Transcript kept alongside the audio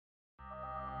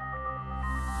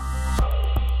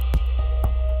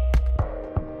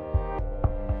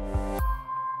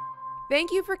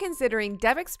Thank you for considering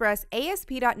DevExpress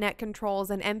ASP.NET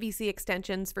controls and MVC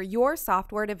extensions for your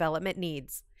software development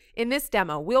needs. In this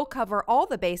demo, we'll cover all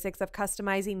the basics of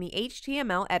customizing the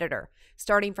HTML editor,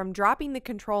 starting from dropping the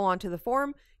control onto the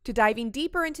form to diving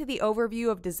deeper into the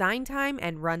overview of design time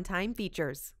and runtime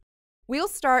features. We'll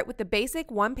start with the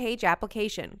basic one-page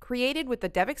application created with the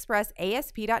DevExpress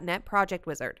ASP.NET Project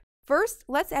Wizard. First,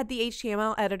 let's add the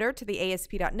HTML editor to the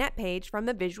ASP.NET page from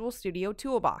the Visual Studio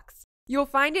Toolbox. You'll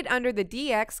find it under the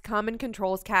DX Common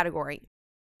Controls category,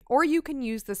 or you can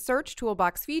use the Search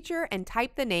Toolbox feature and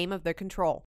type the name of the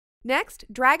control. Next,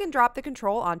 drag and drop the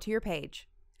control onto your page.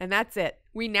 And that's it.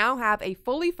 We now have a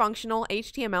fully functional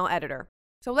HTML editor.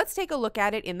 So let's take a look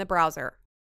at it in the browser.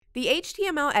 The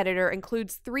HTML editor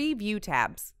includes 3 view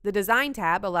tabs. The Design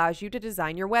tab allows you to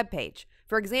design your web page.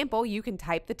 For example, you can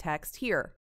type the text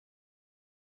here.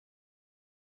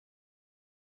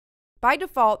 By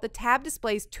default, the tab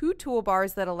displays 2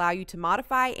 toolbars that allow you to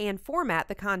modify and format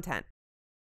the content.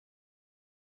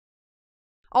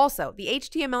 Also, the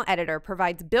HTML editor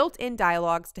provides built-in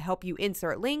dialogues to help you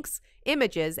insert links,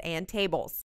 images, and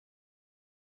tables.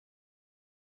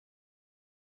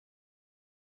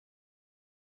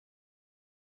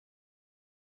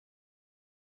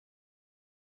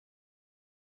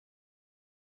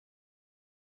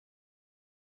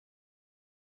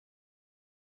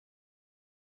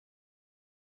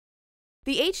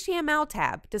 The HTML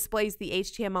tab displays the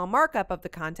HTML markup of the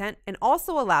content and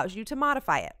also allows you to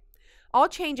modify it. I'll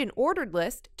change an ordered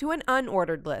list to an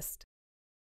unordered list.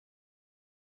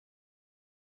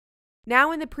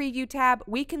 Now in the Preview tab,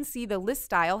 we can see the list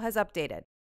style has updated.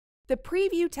 The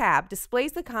Preview tab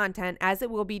displays the content as it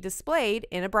will be displayed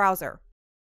in a browser.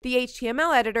 The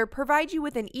HTML editor provides you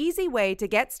with an easy way to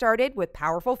get started with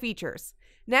powerful features.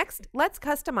 Next, let's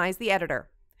customize the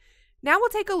editor. Now we'll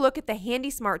take a look at the handy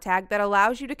Smart tag that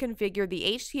allows you to configure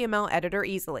the HTML editor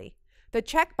easily. The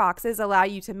checkboxes allow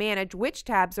you to manage which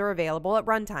tabs are available at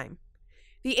runtime.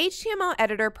 The HTML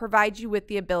editor provides you with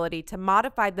the ability to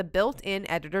modify the built-in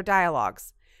editor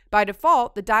dialogues. By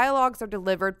default, the dialogues are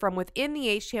delivered from within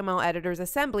the HTML editor's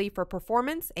assembly for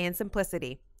performance and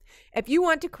simplicity. If you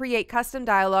want to create custom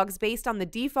dialogues based on the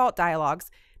default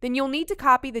dialogues, then you'll need to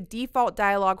copy the default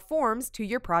dialog forms to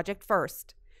your project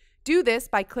first. Do this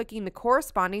by clicking the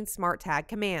corresponding Smart tag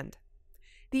command.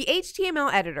 The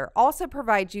HTML editor also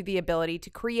provides you the ability to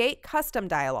create custom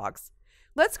dialogues.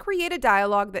 Let's create a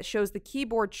dialog that shows the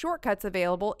keyboard shortcuts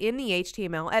available in the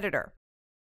HTML editor.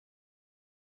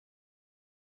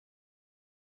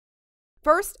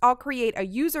 First, I'll create a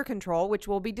user control which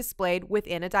will be displayed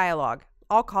within a dialog.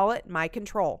 I'll call it My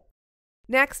Control.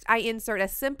 Next, I insert a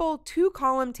simple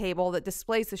 2-column table that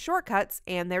displays the shortcuts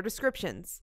and their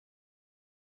descriptions.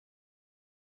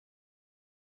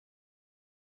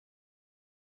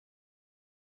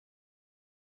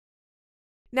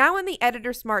 Now in the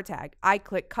Editor Smart tag, I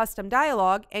click Custom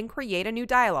Dialog and create a new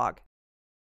dialog.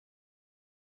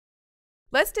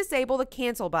 Let's disable the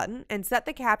Cancel button and set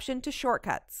the caption to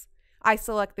Shortcuts. I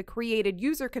select the Created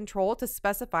User Control to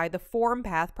specify the form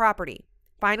path property.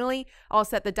 Finally, I'll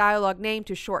set the dialog name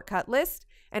to Shortcut List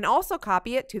and also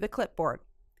copy it to the clipboard.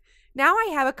 Now I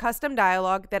have a custom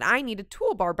dialog that I need a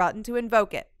toolbar button to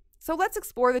invoke it. So let's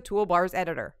explore the Toolbars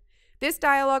Editor. This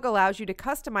dialog allows you to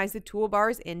customize the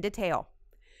toolbars in detail.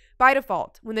 By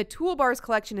default, when the toolbars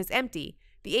collection is empty,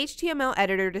 the HTML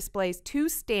editor displays 2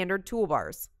 standard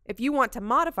toolbars. If you want to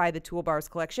modify the toolbars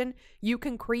collection, you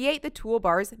can create the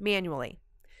toolbars manually.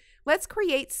 Let's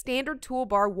create standard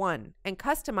toolbar 1 and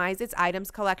customize its items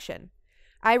collection.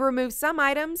 I remove some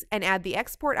items and add the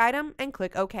export item and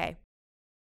click OK.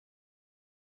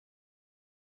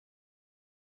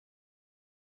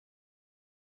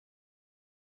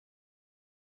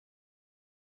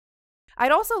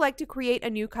 I'd also like to create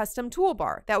a new custom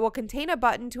toolbar that will contain a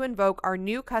button to invoke our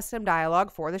new custom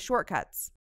dialog for the shortcuts.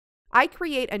 I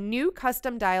create a new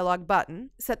custom dialog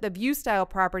button, set the view style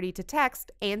property to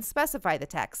text, and specify the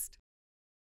text.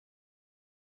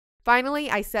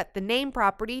 Finally, I set the name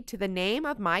property to the name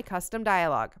of my custom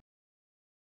dialog.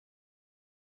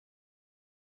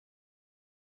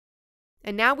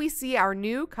 And now we see our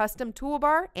new custom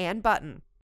toolbar and button.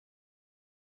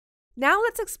 Now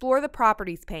let's explore the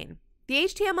Properties pane. The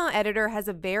HTML editor has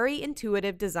a very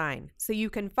intuitive design, so you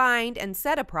can find and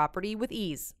set a property with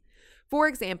ease. For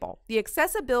example, the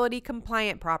Accessibility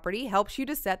Compliant property helps you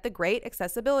to set the Great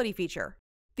Accessibility feature.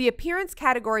 The Appearance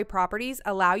category properties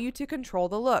allow you to control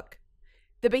the look.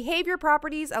 The Behavior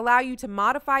properties allow you to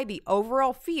modify the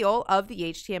overall feel of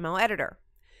the HTML editor.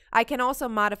 I can also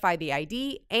modify the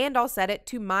ID, and I'll set it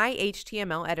to My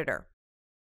HTML editor.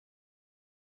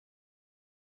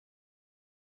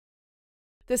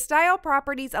 The style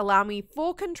properties allow me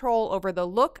full control over the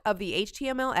look of the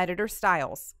HTML editor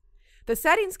styles. The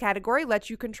settings category lets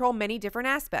you control many different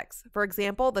aspects. For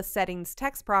example, the settings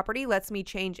text property lets me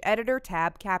change editor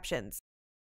tab captions.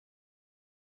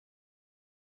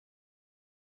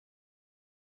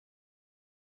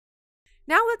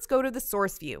 Now let's go to the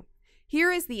source view.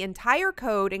 Here is the entire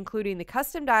code, including the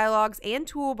custom dialogues and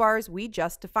toolbars we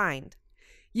just defined.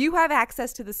 You have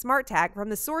access to the Smart tag from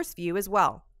the source view as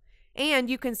well. And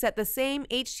you can set the same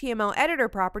HTML editor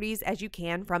properties as you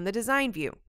can from the design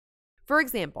view. For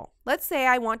example, let's say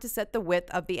I want to set the width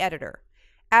of the editor.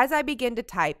 As I begin to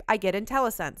type, I get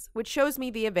IntelliSense, which shows me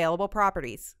the available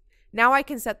properties. Now I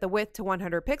can set the width to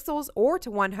 100 pixels or to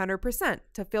 100%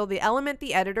 to fill the element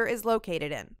the editor is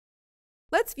located in.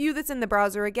 Let's view this in the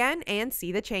browser again and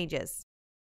see the changes.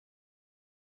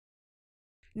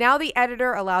 Now the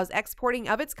editor allows exporting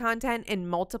of its content in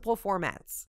multiple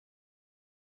formats.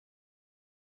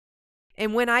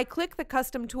 And when I click the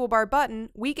Custom Toolbar button,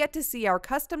 we get to see our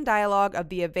custom dialog of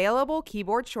the available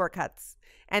keyboard shortcuts.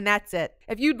 And that's it.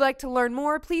 If you'd like to learn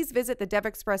more, please visit the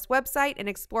DevExpress website and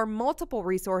explore multiple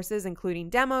resources including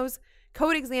demos,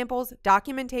 code examples,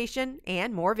 documentation,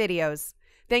 and more videos.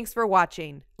 Thanks for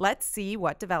watching. Let's see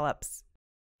what develops.